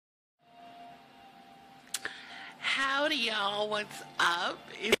Howdy y'all, what's up?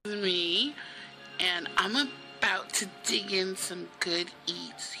 It's me, and I'm about to dig in some good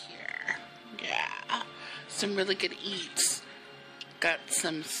eats here. Yeah, some really good eats. Got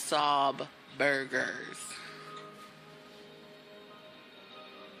some S.O.B Burgers.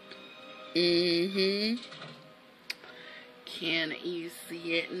 Can you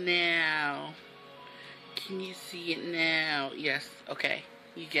see it now? Can you see it now? Yes, okay,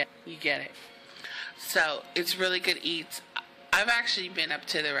 you get it. So, it's really good eats. I've actually been up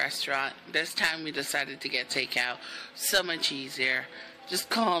to the restaurant. This time we decided to get takeout. So much easier. Just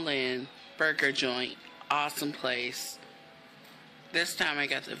call in. Burger joint. Awesome place. This time I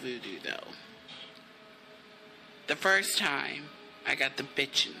got the Vodoo though. The first time I got the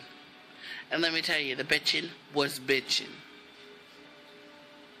bitchin'. And let me tell you, the bitchin' was bitchin'.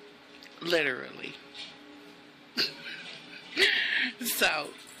 Literally. So,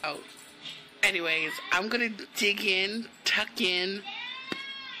 anyways, I'm gonna dig in, tuck in,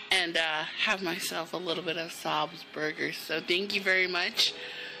 and have myself a little bit of S.O.B's Burgers. So thank you very much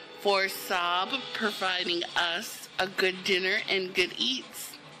for S.O.B providing us a good dinner and good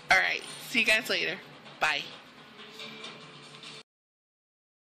eats. Alright, see you guys later. Bye.